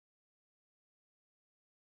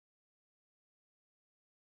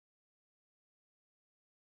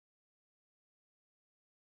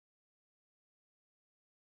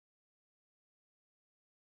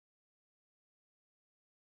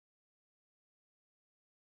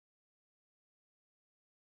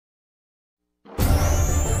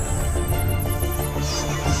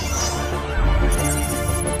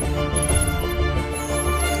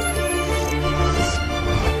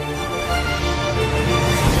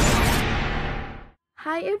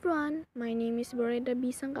Hi everyone, my name is Boreda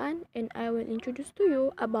Bisangkan and I will introduce to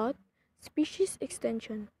you about species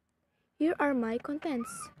extension. Here are my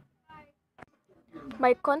contents.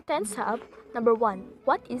 My contents have number 1,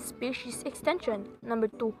 what is species extension?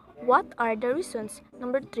 Number 2, what are the reasons?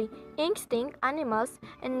 Number 3, extinct animals,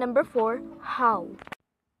 and number 4, how.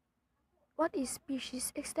 What is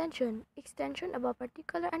species extension? Extension of a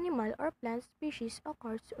particular animal or plant species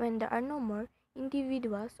occurs when there are no more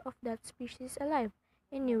individuals of that species alive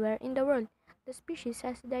anywhere in the world. The species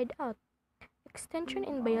has died out. Extension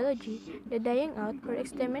in biology, the dying out or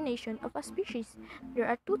extermination of a species. There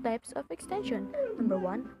are two types of extension. Number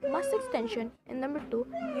 1, mass extension, and number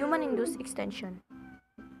 2, human-induced extension.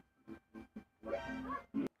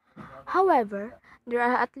 However, there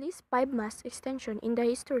are at least 5 mass extensions in the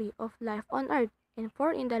history of life on Earth, and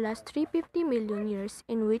 4 in the last 350 million years,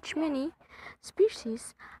 in which many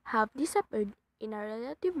species have disappeared in a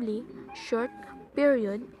relatively short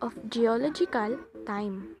period of geological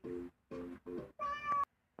time.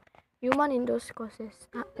 Human-induced causes.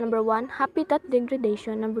 Number 1, habitat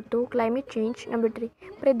degradation. Number 2, climate change. Number 3,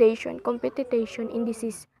 predation, competition in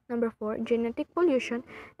disease. Number 4, genetic pollution.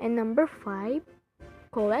 And number 5,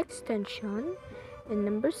 coextension. And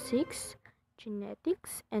number 6,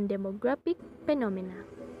 genetics and demographic phenomena.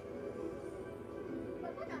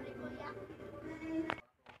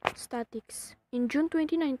 Statistics. In June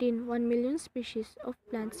 2019, 1 million species of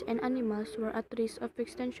plants and animals were at risk of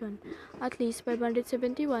extinction. At least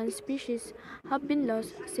 571 species have been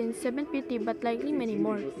lost since 750, but likely many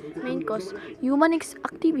more. Main cause: human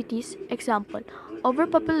activities, example,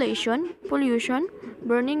 overpopulation, pollution,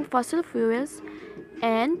 burning fossil fuels,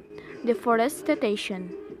 and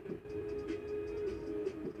deforestation.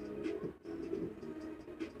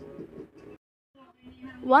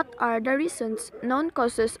 What are the reasons? Known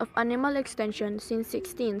causes of animal extinction since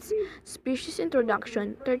 16th. Species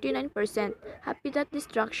introduction 39%, habitat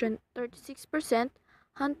destruction 36%,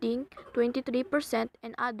 hunting 23%,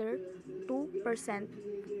 and other 2%.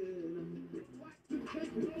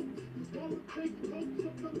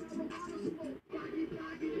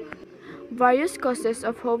 Various causes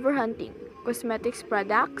of overhunting: cosmetics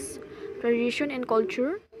products, tradition and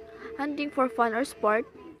culture, hunting for fun or sport,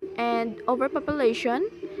 and overpopulation,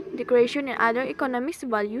 decoration and other economics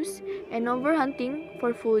values, and overhunting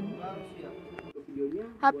for food.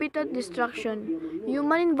 Habitat destruction,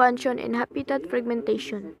 human invention and habitat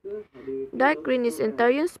fragmentation. Dark green is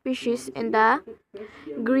Entarian species and the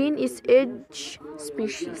green is edge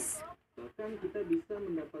species.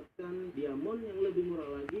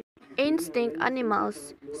 Extinct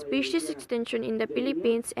animals, species extinction in the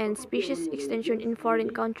Philippines and species extinction in foreign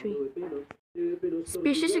country.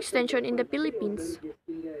 Species extinction in the Philippines.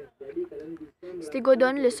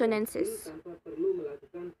 Stegodon luzonensis.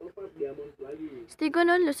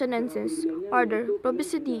 Stegodon luzonensis, order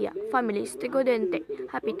Proboscidea, family Stegodente,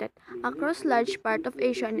 habitat across large part of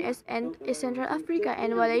Asia and Central Africa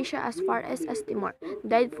and Malaysia as far as Timor,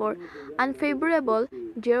 died for unfavorable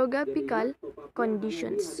geographical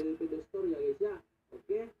conditions.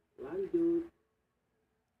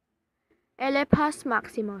 Elephas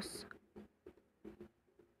maximus.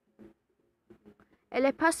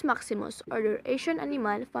 Elephas maximus, order Asian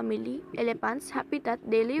animal, family elephants, habitat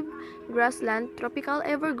they live grassland, tropical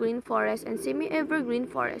evergreen forest and semi-evergreen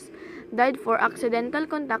forest, died for accidental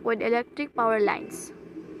contact with electric power lines.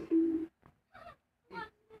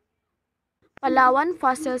 Palawan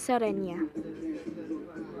fossil Sirenia.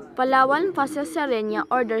 Palawan fossil Sirenia,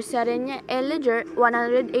 order Sirenia eleger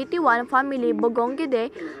 181, family Bogongidae,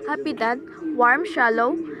 habitat warm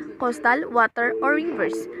shallow coastal water or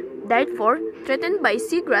rivers, died for threatened by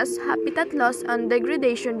seagrass, habitat loss and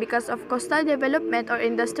degradation because of coastal development or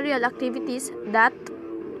industrial activities that.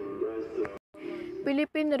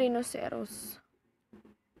 Philippine rhinoceros.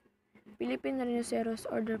 Philippine rhinoceros,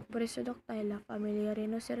 order Perissodactyla, family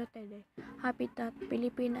Rhinocerotidae, habitat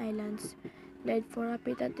Philippine Islands, died for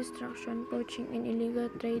habitat destruction, poaching and illegal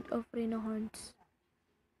trade of rhino horns.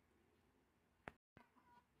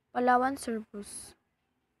 Palawan cervus.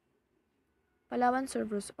 Palawan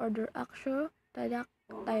cervus, order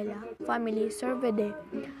Axolotldactyla, family Cervidae,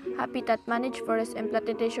 habitat managed forest and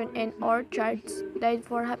plantation and orchards, died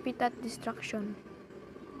for habitat destruction.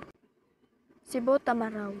 Cebu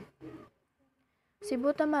tamarao.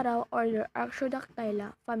 Cebu tamarao, order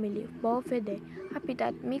Artiodactyla, family Bovidae,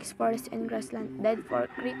 habitat mixed forest and grassland, died for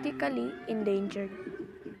critically endangered.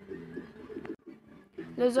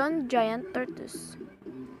 Luzon giant tortoise.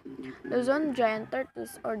 Luzon giant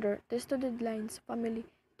tortoise, order Testudid lines, family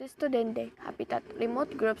Studente habitat.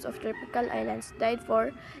 Remote groups of tropical islands died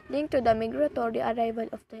for linked to the migratory arrival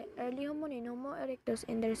of the early hominin Homo erectus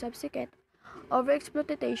and their subsequent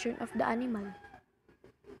overexploitation of the animal.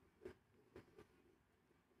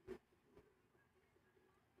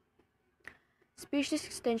 Species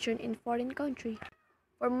extinction in foreign country.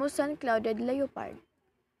 Formosan clouded leopard.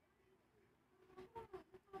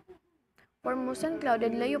 Formosan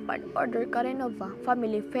clouded leopard, order Carenova,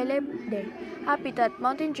 family Felidae, habitat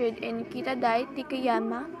mountain jade in Kitadai,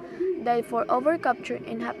 Tikayama, died for overcapture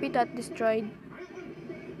and habitat destroyed.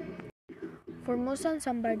 Formosan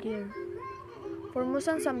sambar deer.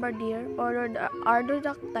 Formosan sambar deer, order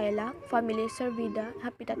Ardodactyla, family Cervida,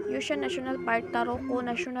 habitat Yushan National Park, Taroko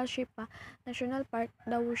National Shipa National Park,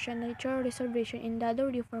 Dawushan Nature Reservation in Dado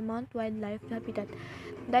River Mount Wildlife Habitat,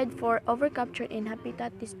 died for overcapture and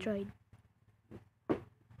habitat destroyed.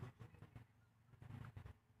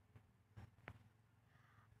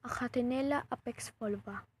 Acatenella apex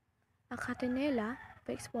volva. Acatenella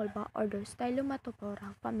apex volva, order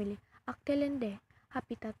Stylomatophora, family Actelende,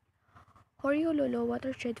 habitat Horiololo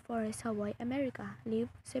Watershed Forest, Hawaii, America, live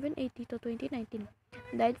 780 to 2019,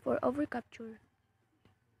 died for overcapture.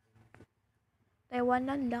 Taiwan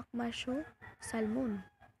landlocked Masu salmon.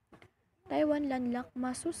 Taiwan landlocked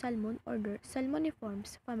Masu salmon, order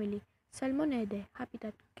Salmoniformes, family Salmonidae,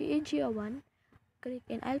 habitat Kiijiawan Creek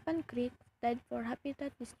and Alpan Creek, died for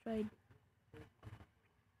habitat destroyed.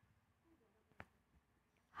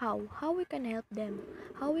 How we can help them?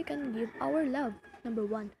 How we can give our love? Number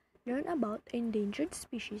 1. Learn about endangered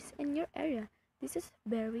species in your area. This is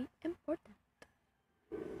very important.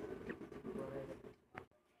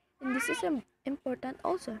 And this is important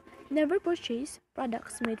also. Never purchase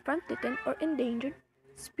products made from threatened or endangered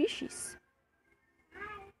species.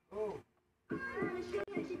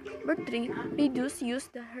 Number 3. Reduce use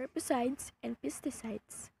the herbicides and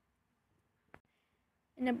pesticides.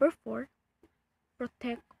 And number 4.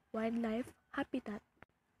 Protect wildlife habitat.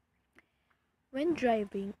 When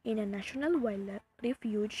driving in a national wildlife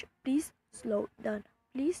refuge, please slow down.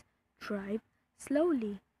 Please drive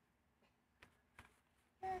slowly.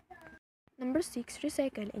 Number 6.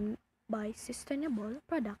 Recycle and buy sustainable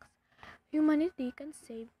products. Humanity can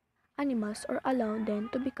save animals or allow them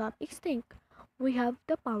to become extinct. We have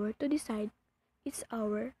the power to decide. It's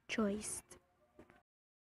our choice.